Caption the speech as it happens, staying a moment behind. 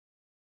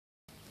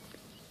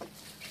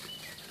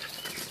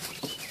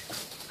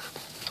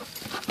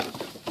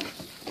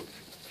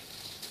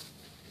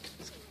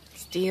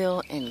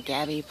Steele and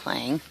Gabby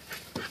playing.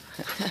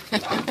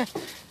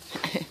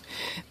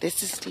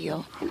 This is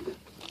Steele.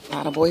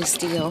 Not a boy,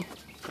 Steele.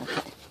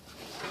 Okay.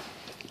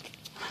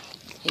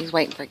 He's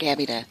waiting for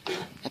Gabby to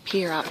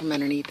appear out from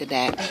underneath the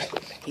deck.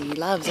 He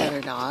loves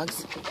other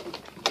dogs.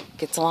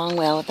 Gets along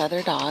well with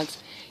other dogs.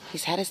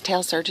 He's had his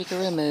tail surgically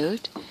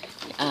removed.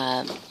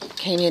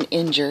 Came in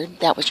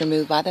injured. That was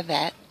removed by the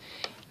vet.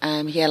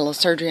 He had a little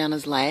surgery on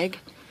his leg.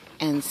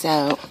 And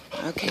so,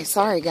 okay,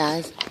 sorry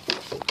guys.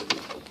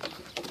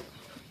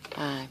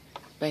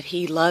 But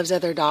he loves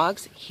other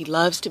dogs. He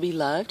loves to be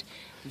loved.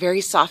 Very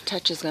soft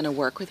touch is going to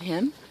work with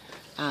him.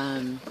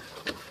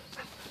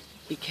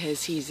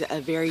 Because he's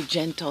a very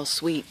gentle,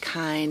 sweet,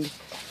 kind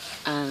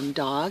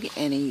dog.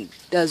 And he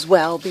does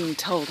well being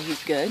told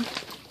he's good.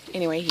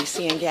 Anyway, he's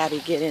seeing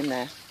Gabby get in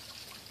the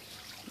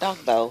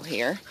dog bowl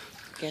here.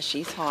 Guess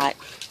she's hot.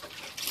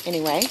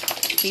 Anyway,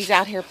 he's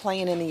out here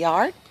playing in the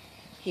yard.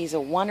 He's a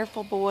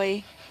wonderful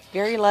boy,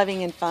 very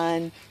loving and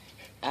fun.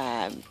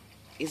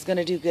 He's going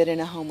to do good in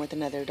a home with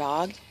another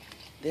dog.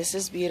 This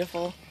is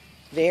beautiful.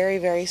 Very,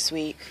 very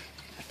sweet,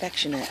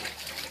 affectionate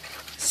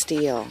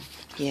Steele.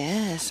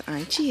 Yes,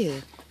 aren't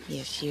you?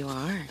 Yes, you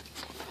are.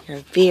 You're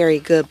a very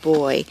good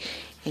boy.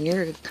 And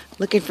you're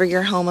looking for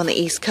your home on the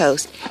East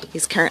Coast.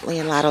 He's currently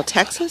in Lytle,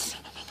 Texas,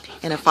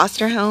 in a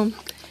foster home.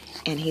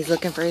 And he's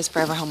looking for his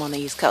forever home on the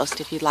East Coast.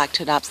 If you'd like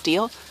to adopt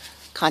Steele,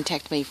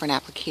 contact me for an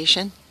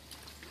application.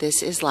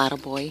 This is Lytle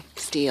Boy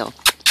Steele.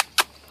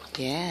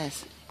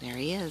 Yes, there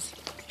he is.